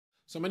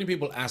So many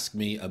people ask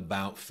me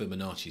about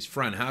Fibonacci's.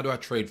 Fran, how do I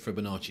trade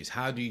Fibonacci's?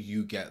 How do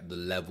you get the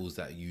levels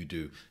that you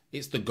do?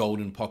 It's the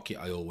golden pocket,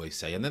 I always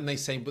say. And then they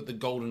say, but the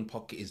golden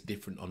pocket is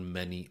different on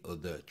many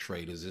other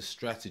traders'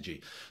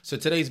 strategy. So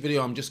today's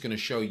video, I'm just going to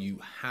show you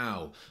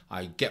how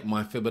I get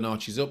my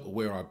Fibonacci's up,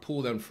 where I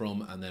pull them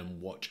from, and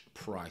then watch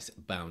price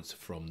bounce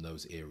from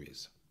those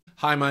areas.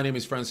 Hi, my name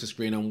is Francis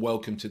Green and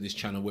welcome to this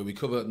channel where we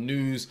cover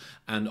news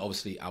and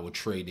obviously our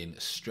trading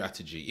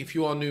strategy. If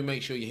you are new,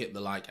 make sure you hit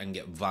the like and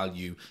get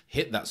value,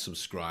 hit that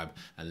subscribe,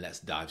 and let's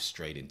dive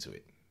straight into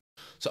it.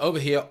 So over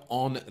here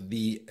on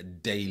the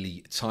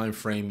daily time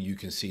frame, you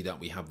can see that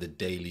we have the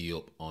daily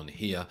up on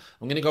here.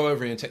 I'm going to go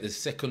over here and take the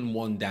second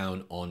one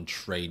down on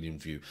trading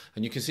view,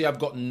 and you can see I've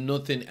got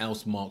nothing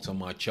else marked on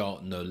my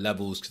chart, no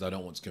levels, because I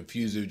don't want to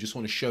confuse you. Just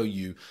want to show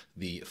you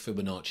the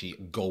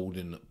Fibonacci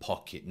golden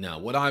pocket. Now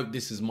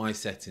this is my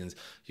settings.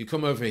 You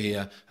come over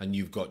here and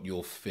you've got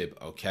your fib.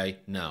 Okay,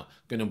 now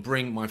I'm going to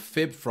bring my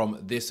fib from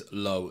this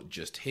low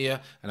just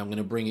here, and I'm going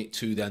to bring it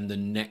to then the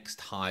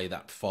next high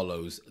that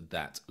follows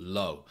that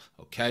low.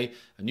 Okay,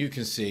 and you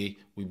can see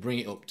we bring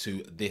it up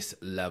to this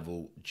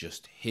level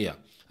just here,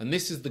 and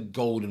this is the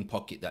golden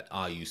pocket that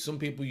I use. Some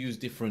people use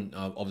different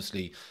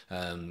obviously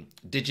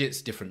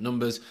digits, different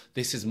numbers.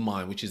 This is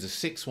mine, which is a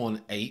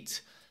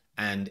 618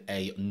 and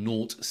a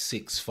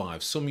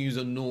 0.65. Some use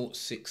a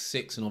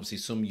 0.66, and obviously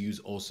some use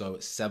also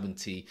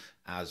 70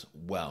 as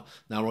well.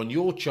 Now on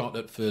your chart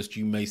at first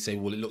you may say,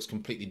 well, it looks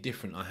completely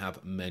different. I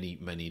have many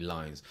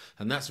lines,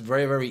 and that's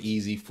very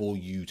easy for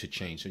you to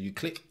change. So you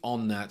click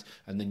on that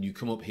and then you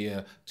come up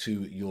here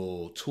to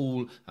your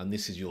tool, and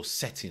this is your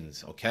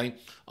settings. Okay,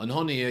 and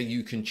on here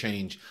you can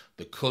change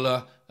the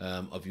color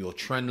of your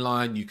trend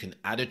line. You can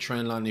add a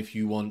trend line if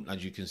you want.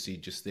 As you can see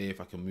just there, if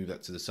I can move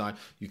that to the side,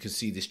 you can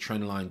see this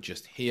trend line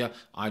just here.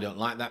 I don't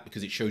like that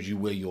because it shows you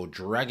where you're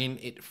dragging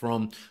it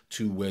from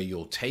to where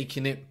you're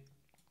taking it.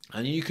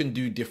 And you can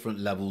do different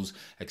levels,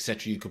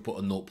 etc. You could put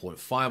a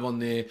 0.5 on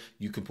there.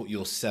 You could put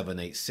your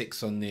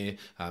 786 on there,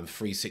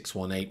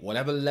 3618,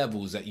 whatever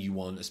levels that you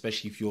want,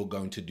 especially if you're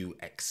going to do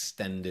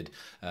extended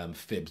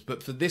fibs.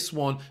 But for this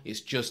one,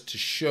 it's just to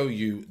show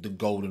you the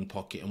golden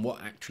pocket and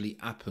what actually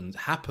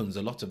happens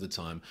a lot of the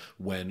time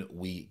when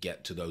we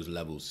get to those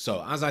levels.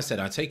 So as I said,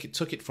 I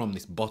took it from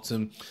this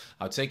bottom.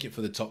 I'll take it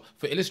for the top.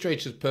 For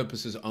illustrative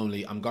purposes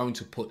only, I'm going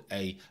to put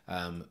a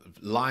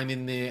line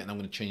in there, and I'm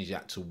going to change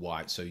that to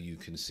white so you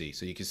can see.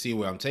 So you can see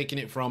where I'm taking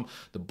it from,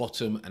 the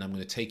bottom, and I'm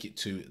going to take it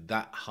to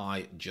that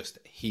high just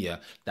here.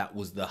 That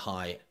was the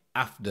high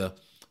after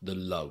the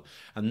low,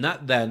 and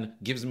that then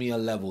gives me a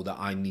level that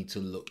I need to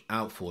look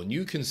out for. And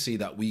you can see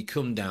that we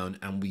come down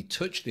and we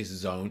touch this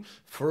zone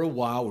for a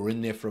while. We're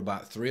in there for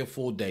about 3 or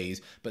 4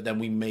 days, but then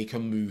we make a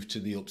move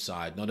to the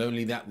upside. Not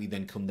only that, we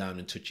then come down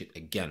and touch it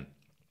again.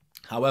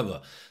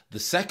 However, the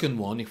second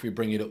one, if we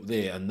bring it up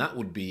there, and that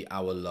would be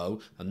our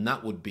low, and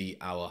that would be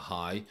our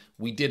high,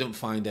 we didn't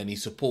find any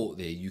support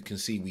there. You can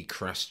see we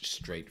crashed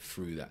straight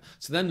through that.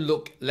 So then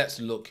let's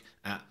look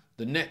at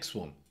the next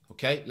one.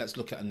 Okay, let's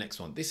look at the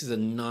next one. This is a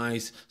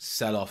nice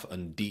sell-off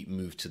and deep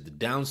move to the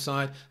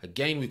downside.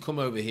 Again, we come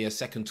over here,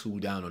 second tool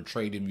down on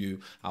trading view,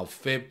 our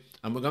fib,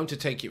 and we're going to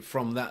take it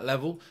from that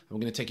level, and we're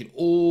going to take it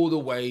all the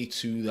way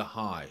to the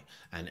high.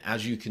 And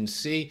as you can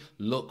see,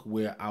 look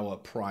where our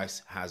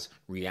price has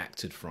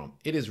reacted from.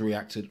 It has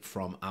reacted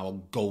from our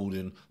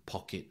golden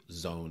pocket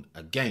zone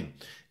again.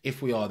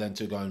 If we are then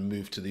to go and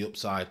move to the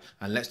upside,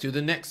 and let's do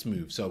the next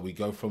move. So we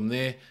go from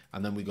there,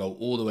 and then we go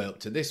all the way up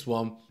to this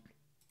one,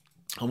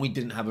 and we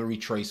didn't have a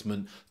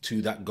retracement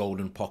to that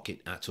golden pocket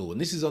at all. And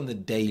this is on the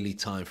daily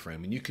time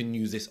frame, and you can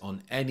use this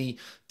on any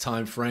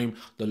time frame.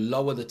 The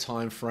lower the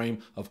time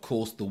frame, of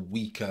course, the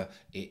weaker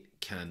it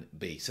can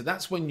be. So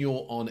that's when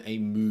you're on a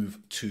move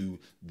to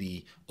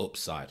the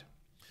upside.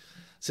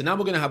 So now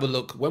we're going to have a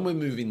look when we're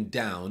moving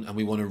down and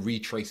we want to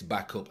retrace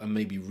back up and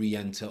maybe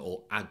re-enter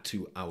or add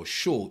to our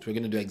short. We're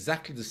going to do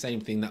exactly the same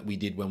thing that we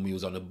did when we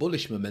was on a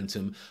bullish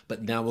momentum,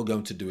 but now we're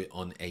going to do it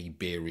on a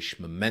bearish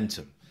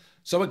momentum.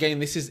 So again,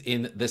 this is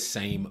in the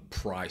same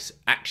price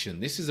action.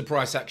 This is a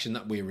price action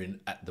that we're in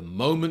at the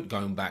moment,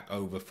 going back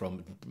over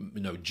from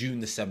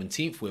June the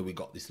 17th, where we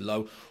got this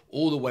low,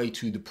 all the way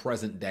to the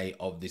present day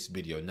of this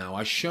video. Now,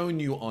 I've shown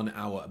you on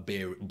our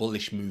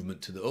bullish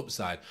movement to the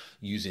upside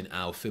using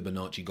our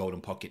Fibonacci golden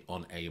pocket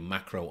on a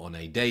macro, on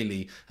a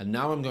daily, and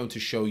now I'm going to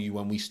show you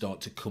when we start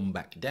to come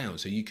back down,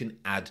 so you can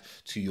add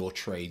to your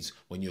trades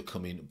when you're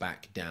coming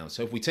back down.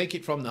 So if we take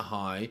it from the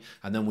high,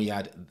 and then we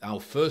add our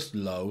first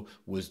low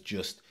was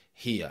just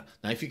here.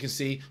 Now, if you can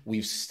see,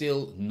 we've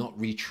still not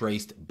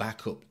retraced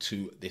back up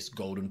to this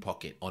golden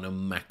pocket on a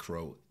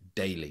macro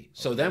daily.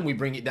 So then we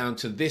bring it down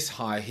to this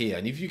high here,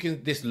 and if you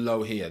can, this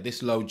low here,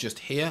 this low just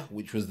here,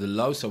 which was the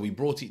low. So we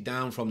brought it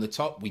down from the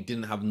top, we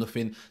didn't have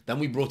nothing. Then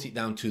we brought it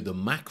down to the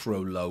macro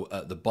low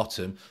at the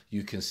bottom.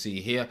 You can see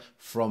here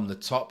from the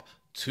top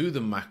to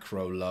the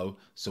macro low.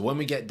 So when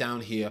we get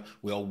down here,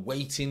 we are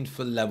waiting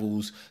for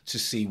levels to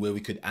see where we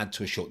could add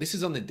to a short. This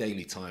is on the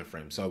daily time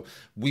frame, so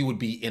we would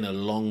be in a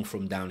long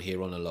from down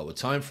here on a lower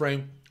time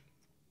frame.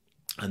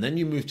 And then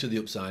you move to the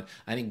upside,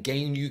 and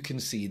again you can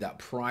see that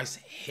price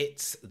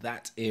hits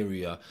that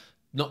area,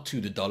 not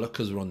to the dollar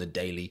because we're on the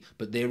daily,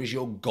 but there is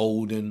your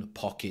golden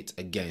pocket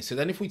again. So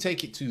then if we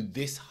take it to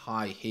this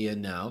high here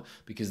now,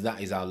 because that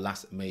is our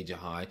last major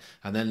high,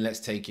 and then let's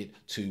take it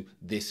to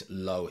this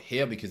low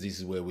here, because this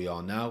is where we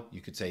are now.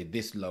 You could say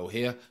this low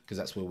here because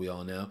that's where we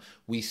are now.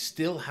 We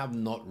still have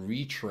not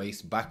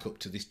retraced back up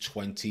to this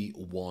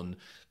 21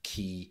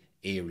 key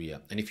area.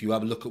 And if you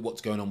have a look at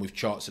what's going on with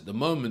charts at the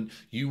moment,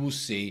 you will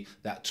see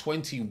that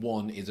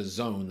 21 is a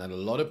zone that a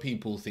lot of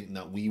people think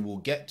that we will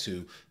get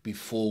to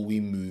before we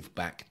move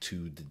back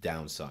to the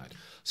downside.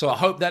 So I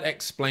hope that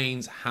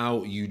explains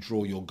how you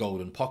draw your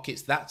golden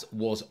pockets. That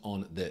was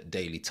on the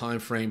daily time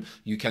frame.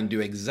 You can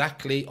do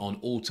exactly on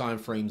all time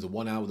frames, the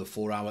 1 hour, the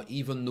 4 hour,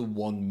 even the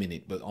 1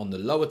 minute, but on the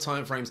lower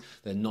time frames,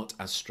 they're not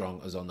as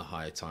strong as on the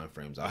higher time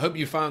frames. I hope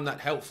you found that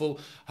helpful.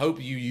 Hope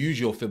you use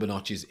your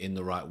Fibonacci's in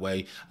the right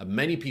way.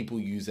 Many people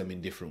use them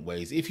in different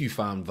ways. If you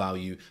found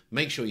value,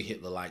 make sure you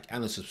hit the like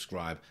and the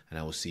subscribe, and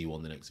I will see you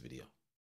on the next video.